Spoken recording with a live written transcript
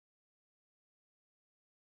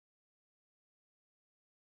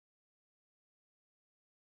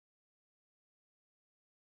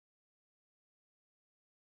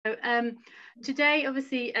So, today,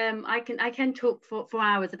 obviously, I can talk for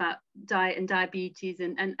hours about diet and diabetes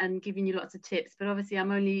and giving you lots of tips, but obviously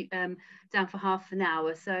I'm only down for half an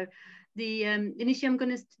hour. So the initially I'm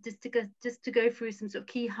going to just to go through some sort of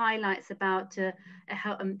key highlights about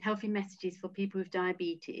healthy messages for people with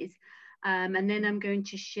diabetes. And then I'm going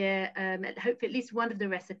to share hopefully at least one of the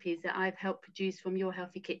recipes that I've helped produce from Your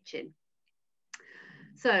Healthy Kitchen.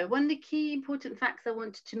 So one of the key important facts I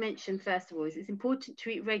wanted to mention first of all is it's important to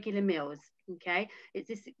eat regular meals. Okay,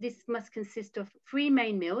 this must consist of 3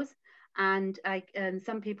 main meals, and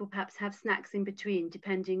some people perhaps have snacks in between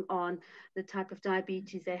depending on the type of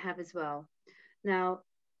diabetes they have as well. Now,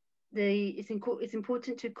 it's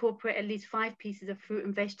important to incorporate at least 5 pieces of fruit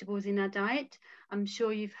and vegetables in our diet. I'm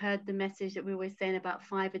sure you've heard the message that we're always saying about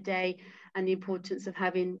 5 a day and the importance of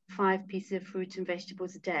having 5 pieces of fruit and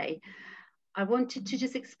vegetables a day. I wanted to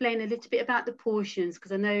just explain a little bit about the portions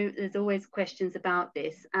because I know there's always questions about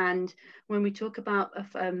this. And when we talk about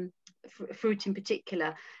fruit in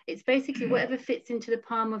particular, it's basically whatever fits into the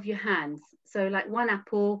palm of your hands. So like 1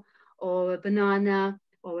 apple or a banana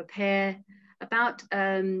or a pear, about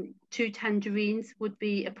 2 tangerines would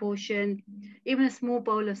be a portion, even a small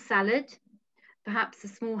bowl of salad, perhaps a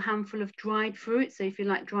small handful of dried fruit. So if you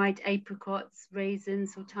like dried apricots,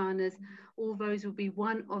 raisins, sultanas, all those will be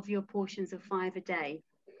one of your portions of 5 a day.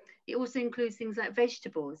 It also includes things like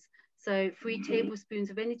vegetables. So 3 tablespoons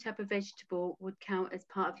of any type of vegetable would count as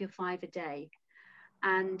part of your 5 a day.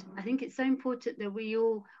 And I think it's so important that we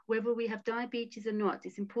all, whether we have diabetes or not,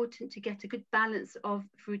 it's important to get a good balance of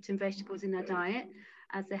fruits and vegetables in our diet,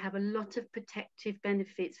 as they have a lot of protective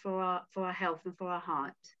benefits for our health and for our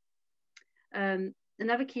heart.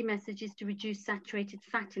 Another key message is to reduce saturated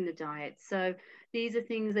fat in the diet. So these are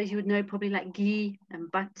things, as you would know, probably like ghee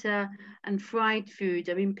and butter and fried food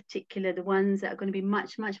are in particular the ones that are going to be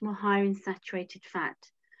much, much more higher in saturated fat.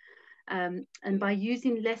 And by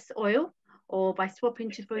using less oil or by swapping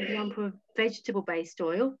to, for example, vegetable-based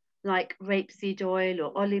oil like rapeseed oil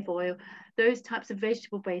or olive oil, those types of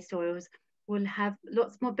vegetable-based oils will have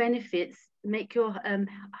lots more benefits, make your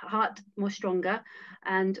heart more stronger,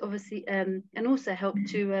 and obviously and also help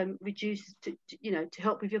to reduce to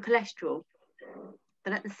help with your cholesterol.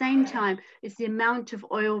 But at the same time, it's the amount of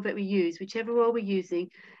oil that we use. Whichever oil we're using,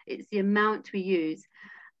 it's the amount we use.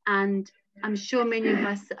 And I'm sure many of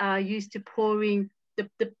us are used to pouring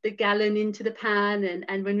the gallon into the pan,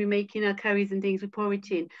 and when we're making our curries and things, we pour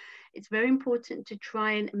it in. It's very important to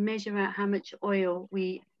try and measure out how much oil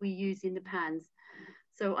we use in the pans.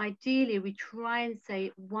 So ideally, we try and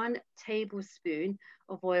say 1 tablespoon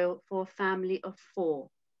of oil for a family of 4.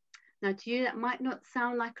 Now, to you, that might not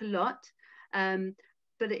sound like a lot,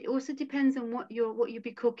 but it also depends on what you'll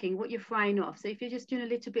be cooking, what you're frying off. So if you're just doing a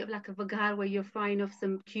little bit of like a vagar where you're frying off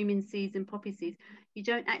some cumin seeds and poppy seeds, you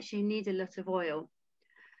don't actually need a lot of oil.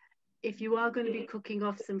 If you are going to be frying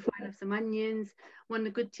off some onions, one of the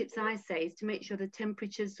good tips I say is to make sure the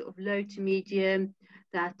temperature's sort of low to medium,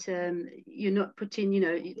 that you're not putting,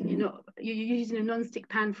 you're using a non-stick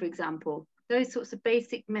pan, for example. Those sorts of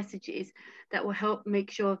basic messages that will help make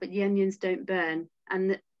sure that the onions don't burn,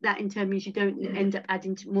 and that in turn means you don't end up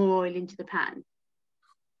adding more oil into the pan.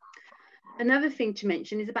 Another thing to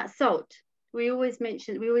mention is about salt. We always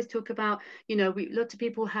talk about, lots of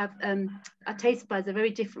people have, our taste buds are very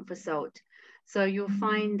different for salt. So you'll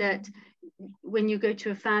find that when you go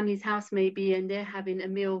to a family's house maybe and they're having a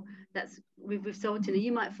meal that's with salt in it,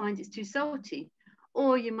 you might find it's too salty.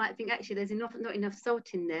 Or you might think, actually, there's not enough salt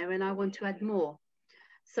in there and I want to add more.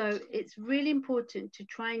 So it's really important to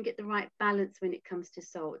try and get the right balance when it comes to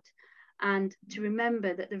salt. And to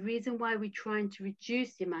remember that the reason why we're trying to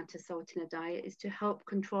reduce the amount of salt in a diet is to help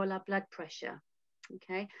control our blood pressure.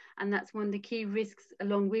 Okay, and that's one of the key risks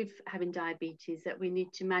along with having diabetes that we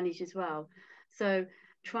need to manage as well. So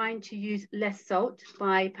trying to use less salt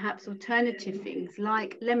by perhaps alternative things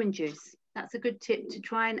like lemon juice. That's a good tip, to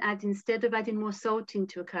try and add, instead of adding more salt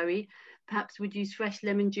into a curry, perhaps would use fresh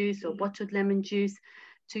lemon juice or bottled lemon juice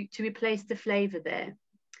to replace the flavor there.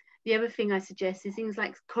 The other thing I suggest is things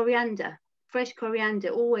like coriander. Fresh coriander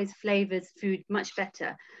always flavors food much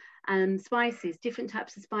better. And spices, different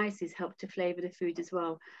types of spices help to flavor the food as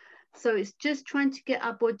well. So it's just trying to get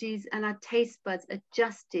our bodies and our taste buds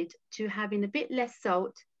adjusted to having a bit less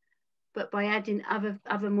salt, but by adding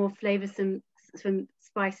other more flavorsome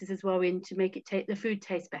spices as well in to make it the food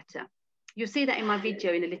taste better. You'll see that in my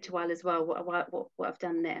video in a little while as well, what I've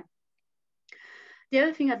done there. The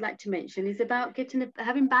other thing I'd like to mention is about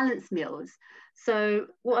having balanced meals. So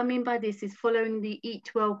what I mean by this is following the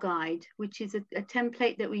Eat Well guide, which is a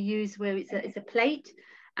template that we use where it's a plate,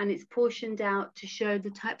 and it's portioned out to show the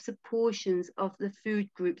types of portions of the food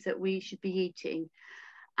groups that we should be eating.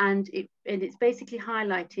 And it's basically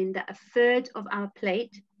highlighting that a third of our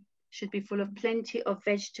plate should be full of plenty of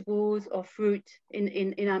vegetables or fruit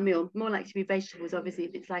in our meal. More likely to be vegetables, obviously,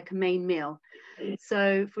 if it's like a main meal.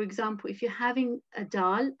 So, for example, if you're having a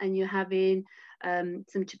dal and you're having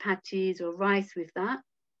some chapatis or rice with that,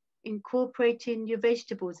 incorporating your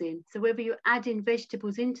vegetables in. So whether you're adding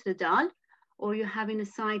vegetables into the dal or you're having a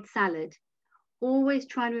side salad, always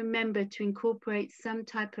try and remember to incorporate some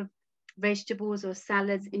type of vegetables or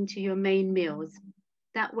salads into your main meals.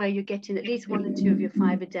 That way you're getting at least 1 or 2 of your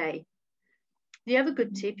 5 a day. The other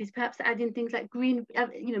good tip is perhaps adding things like green,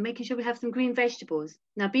 making sure we have some green vegetables.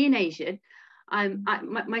 Now, being Asian,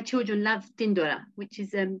 my children love tindora, which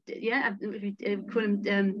is we call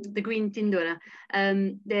them the green tindora.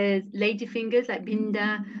 There's ladyfingers like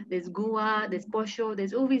binda, there's gua, there's bosho,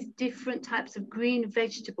 there's all these different types of green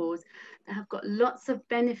vegetables that have got lots of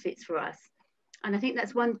benefits for us. And I think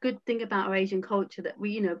that's one good thing about our Asian culture, that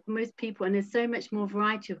we, most people, and there's so much more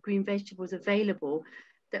variety of green vegetables available,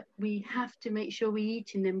 that we have to make sure we're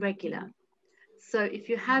eating them regular. So if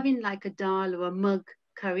you're having like a dal or a mug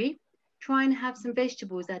curry, try and have some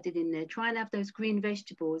vegetables added in there. Try and have those green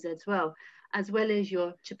vegetables as well as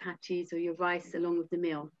your chapatis or your rice along with the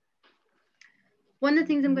meal. One of the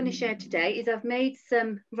things I'm going to share today is I've made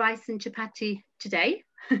some rice and chapati today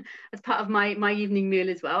as part of my evening meal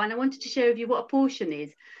as well. And I wanted to share with you what a portion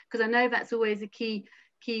is, because I know that's always a key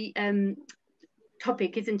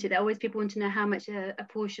topic, isn't it? That always people want to know how much a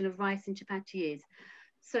portion of rice and chapati is.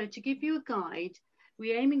 So to give you a guide,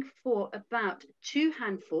 we're aiming for about 2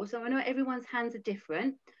 handfuls. So I know everyone's hands are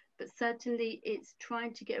different, but certainly it's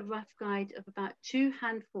trying to get a rough guide of about 2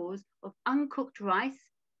 handfuls of uncooked rice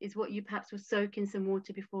is what you perhaps will soak in some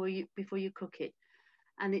water before you cook it.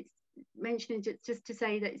 And it's mentioning just to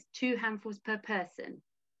say that it's 2 handfuls per person.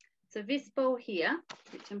 So this bowl here,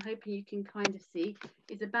 which I'm hoping you can kind of see,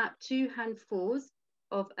 is about 2 handfuls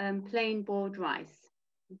of plain boiled rice.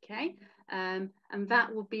 Okay, and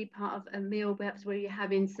that will be part of a meal perhaps where you're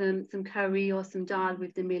having some curry or some dal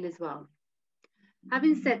with the meal as well.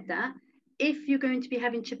 Having said that, if you're going to be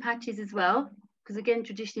having chapatis as well, because again,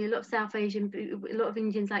 traditionally, a lot of South Asian, a lot of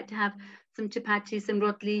Indians like to have some chapatis, some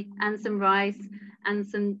rotli, and some rice, and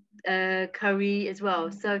some curry as well.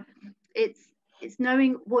 So it's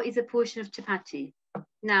knowing what is a portion of chapati.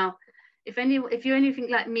 Now, if you're anything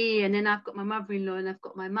like me, and then I've got my mother-in-law and I've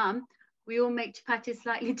got my mum, we all make chapatis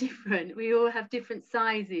slightly different. We all have different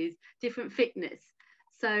sizes, different thickness.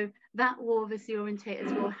 So that will obviously orientate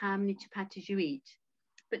as well how many chapatis you eat.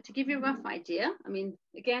 But to give you a rough idea, I mean,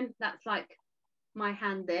 again, that's like my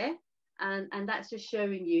hand there, and that's just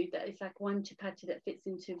showing you that it's like 1 chapati that fits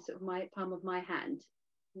into sort of my palm of my hand.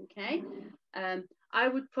 Okay, I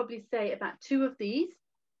would probably say about 2 of these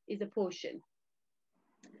is a portion.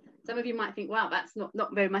 Some of you might think, wow, that's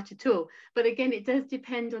not very much at all. But again, it does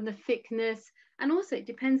depend on the thickness, and also it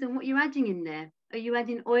depends on what you're adding in there. Are you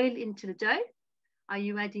adding oil into the dough? Are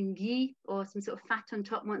you adding ghee or some sort of fat on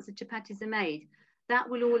top once the chapatis are made? That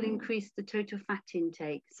will all increase the total fat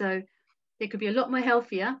intake. So they could be a lot more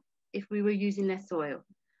healthier if we were using less oil.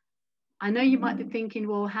 I know you might be thinking,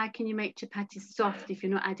 well, how can you make chapatis soft if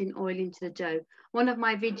you're not adding oil into the dough? One of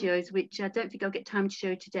my videos, which I don't think I'll get time to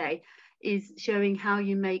show today, is showing how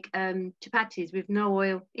you make chapatis with no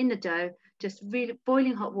oil in the dough, just really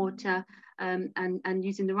boiling hot water and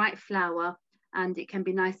using the right flour, and it can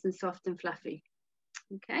be nice and soft and fluffy.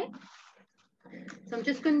 Okay, so I'm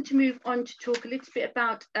just going to move on to talk a little bit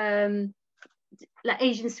about like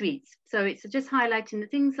Asian sweets. So it's just highlighting the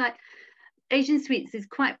things like Asian sweets is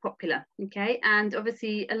quite popular, okay? And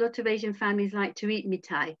obviously a lot of Asian families like to eat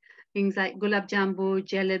mithai, things like gulab jambu,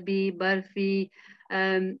 jalebi, barfi,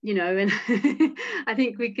 and I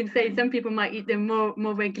think we can say some people might eat them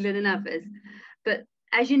more regular than others. But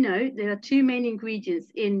as you know, there are 2 main ingredients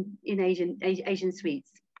in Asian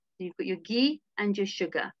sweets. You've got your ghee and your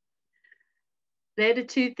sugar. They're the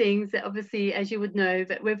 2 things that obviously, as you would know,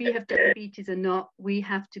 that whether you have diabetes or not, we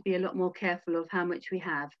have to be a lot more careful of how much we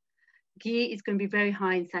have. Ghee is going to be very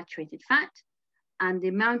high in saturated fat, and the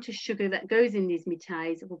amount of sugar that goes in these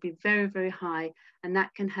mithais will be very, very high, and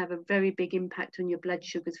that can have a very big impact on your blood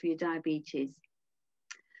sugars for your diabetes.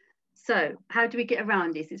 So how do we get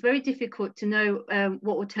around this? It's very difficult to know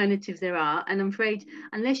what alternatives there are, and I'm afraid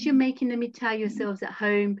unless you're making the mithai yourselves at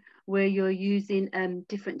home, where you're using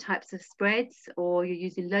different types of spreads, or you're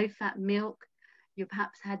using low-fat milk, you're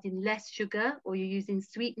perhaps adding less sugar, or you're using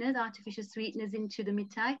sweeteners, artificial sweeteners into the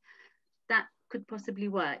mithai, that could possibly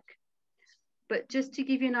work. But just to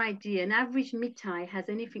give you an idea, an average mithai has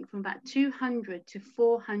anything from about 200 to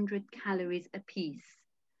 400 calories a piece.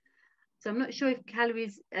 So I'm not sure if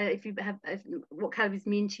calories, what calories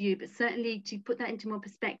mean to you, but certainly to put that into more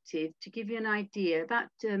perspective, to give you an idea, about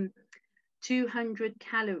 200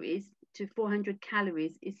 calories to 400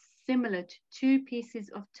 calories is similar to 2 pieces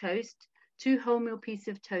of toast, 2 wholemeal pieces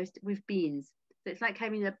of toast with beans. So it's like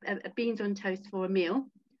having a beans on toast for a meal.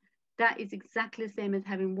 That is exactly the same as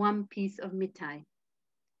having 1 piece of mithai.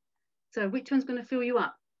 So which one's going to fill you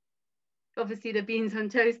up? Obviously the beans on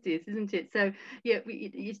toast is, isn't it? So yeah,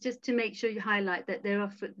 it's just to make sure you highlight that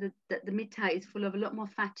that the mithai is full of a lot more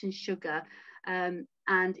fat and sugar, and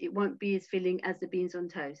it won't be as filling as the beans on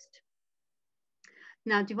toast.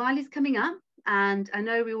 Now Diwali is coming up, and I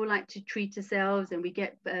know we all like to treat ourselves, and we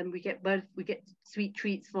get sweet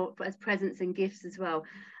treats for as presents and gifts as well.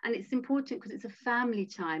 And it's important because it's a family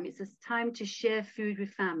time. It's a time to share food with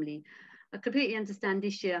family. I completely understand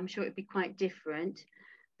this year. I'm sure it'd be quite different.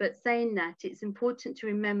 But saying that, it's important to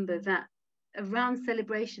remember that around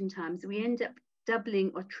celebration times, we end up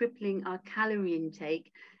doubling or tripling our calorie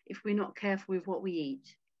intake if we're not careful with what we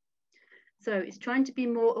eat. So it's trying to be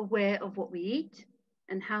more aware of what we eat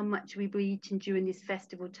and how much we be eating during this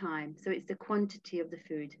festival time. So it's the quantity of the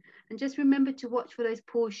food. And just remember to watch for those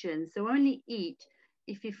portions. So only eat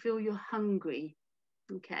if you feel you're hungry.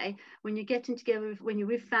 Okay, when you're getting together, when you're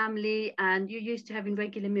with family and you're used to having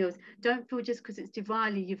regular meals, don't feel just because it's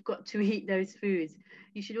Diwali you've got to eat those foods.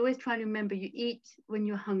 You should always try and remember you eat when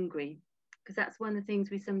you're hungry, because that's one of the things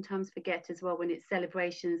we sometimes forget as well when it's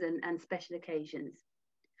celebrations and special occasions.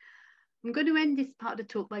 I'm going to end this part of the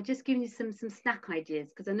talk by just giving you some snack ideas,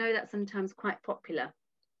 because I know that's sometimes quite popular.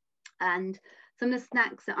 And some of the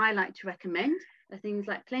snacks that I like to recommend are things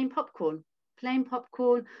like plain popcorn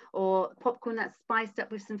or popcorn that's spiced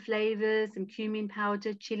up with some flavors, some cumin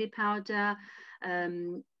powder, chili powder,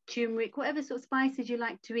 turmeric, whatever sort of spices you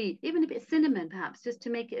like to eat, even a bit of cinnamon perhaps, just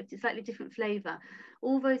to make it a slightly different flavor.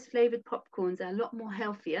 All those flavored popcorns are a lot more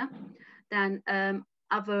healthier than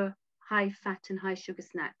other high fat and high sugar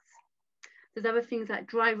snacks. There's other things like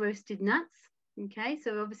dry roasted nuts. Okay,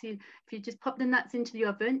 so obviously if you just pop the nuts into the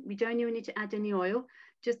oven, we don't even need to add any oil,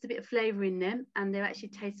 just a bit of flavor in them, and they actually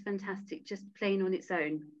taste fantastic just plain on its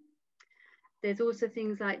own. There's also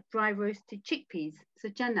things like dry roasted chickpeas, so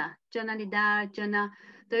chana nida,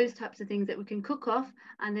 those types of things that we can cook off,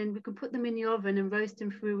 and then we can put them in the oven and roast them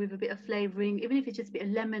through with a bit of flavoring, even if it's just a bit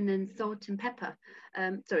of lemon and salt and pepper.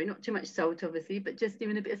 Sorry, not too much salt obviously, but just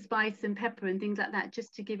even a bit of spice and pepper and things like that,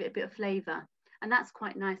 just to give it a bit of flavor, and that's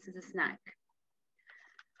quite nice as a snack.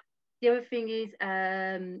 The other thing is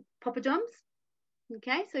poppadoms.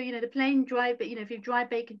 Okay, so the plain dry, but if you've dry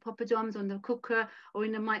baking poppadoms on the cooker or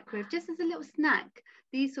in the microwave, just as a little snack,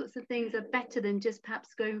 these sorts of things are better than just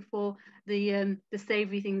perhaps going for the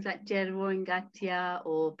savoury things like gero and gatia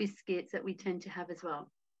or biscuits that we tend to have as well.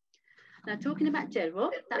 Now, talking about gero,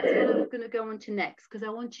 that's what I'm going to go on to next, because I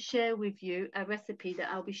want to share with you a recipe that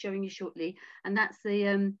I'll be showing you shortly, and that's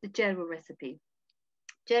the gero recipe.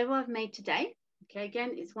 Gero I've made today. Okay,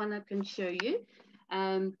 again, it's one I can show you.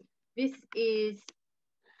 This is,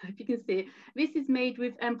 I hope you can see it, this is made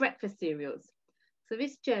with breakfast cereals. So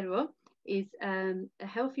this gero is a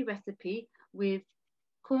healthy recipe with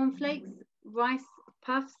cornflakes, rice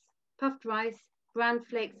puffs, puffed rice, bran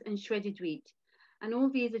flakes, and shredded wheat. And all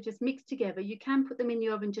these are just mixed together. You can put them in the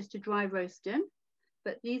oven just to dry roast them,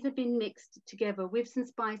 but these have been mixed together with some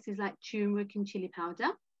spices like turmeric and chili powder.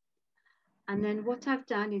 And then what I've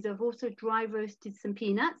done is I've also dry roasted some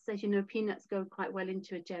peanuts. As you know, peanuts go quite well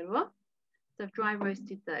into a gero. So I've dry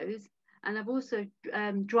roasted those. And I've also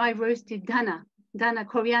dry roasted dana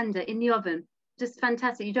coriander in the oven. Just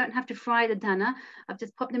fantastic. You don't have to fry the dana. I've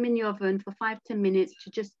just popped them in the oven for 5-10 minutes to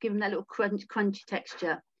just give them that little crunchy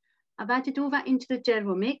texture. I've added all that into the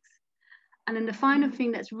gero mix. And then the final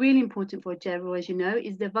thing that's really important for a gero, as you know,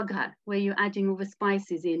 is the vagar, where you're adding all the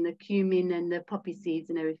spices in, the cumin and the poppy seeds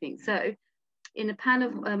and everything. So in a pan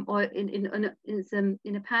of oil,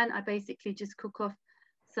 in a pan, I basically just cook off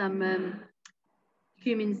some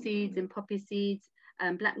cumin seeds and poppy seeds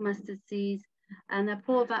and black mustard seeds, and I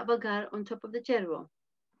pour that vagar on top of the gero.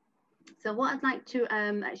 So what I'd like to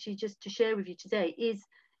actually just to share with you today is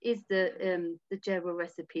the gero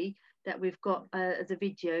recipe that we've got as a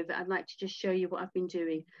video that I'd like to just show you what I've been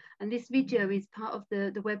doing. And this video is part of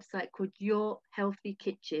the website called Your Healthy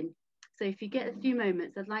Kitchen. So if you get a few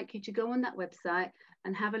moments, I'd like you to go on that website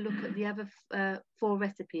and have a look at the other 4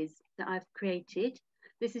 recipes that I've created.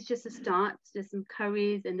 This is just a start. There's some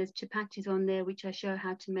curries and there's chapatis on there, which I show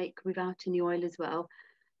how to make without any oil as well,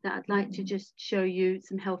 that I'd like to just show you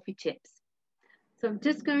some healthy tips. So I'm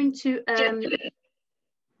just going to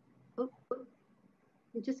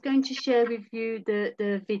share with you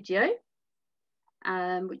the video,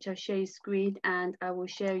 which I'll share your screen, and I will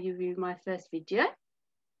share you with my first video.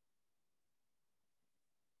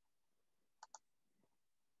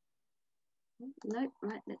 No,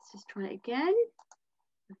 right, let's just try it again.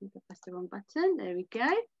 I think I pressed the wrong button. There we go.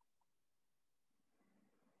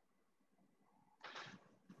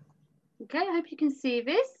 Okay, I hope you can see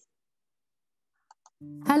this.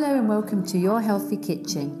 Hello and welcome to Your Healthy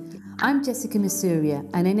Kitchen. I'm Jessica Mhesuria,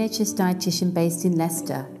 an NHS dietitian based in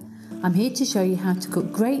Leicester. I'm here to show you how to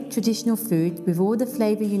cook great traditional food with all the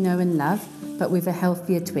flavour you know and love, but with a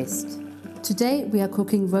healthier twist. Today we are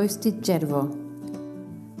cooking roasted jedro.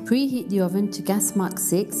 Preheat the oven to gas mark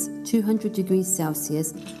 6, 200 degrees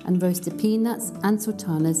Celsius, and roast the peanuts and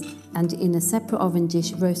sultanas, and in a separate oven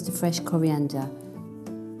dish roast the fresh coriander.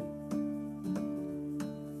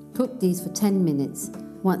 Cook these for 10 minutes.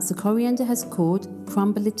 Once the coriander has cooled,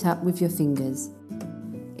 crumble it up with your fingers.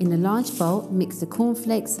 In a large bowl, mix the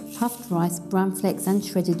cornflakes, puffed rice, brown flakes and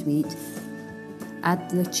shredded wheat.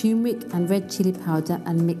 Add the turmeric and red chilli powder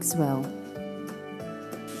and mix well.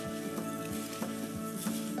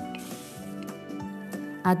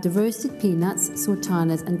 Add the roasted peanuts,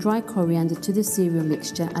 sultanas and dry coriander to the cereal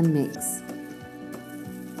mixture and mix.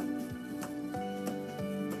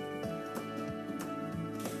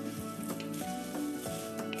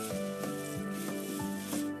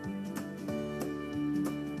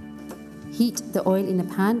 Heat the oil in a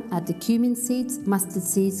pan, add the cumin seeds, mustard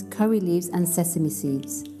seeds, curry leaves and sesame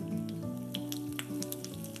seeds.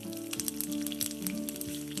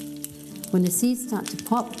 When the seeds start to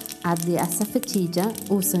pop, add the asafoetida,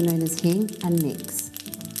 also known as hing, and mix.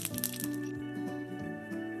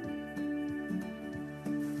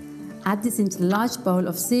 Add this into a large bowl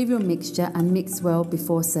of cereal mixture and mix well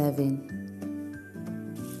before serving.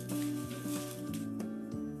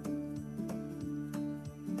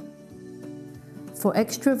 For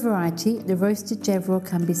extra variety, the roasted jedro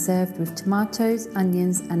can be served with tomatoes,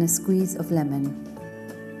 onions and a squeeze of lemon.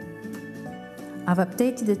 I've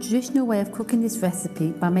updated the traditional way of cooking this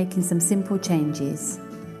recipe by making some simple changes.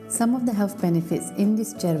 Some of the health benefits in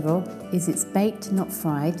this jedro is it's baked, not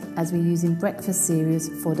fried, as we're using breakfast cereals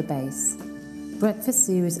for the base. Breakfast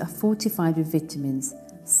cereals are fortified with vitamins.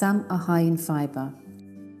 Some are high in fibre.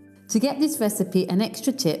 To get this recipe and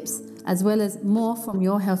extra tips, as well as more from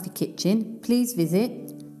Your Healthy Kitchen, please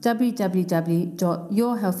visit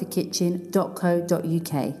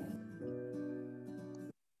www.yourhealthykitchen.co.uk.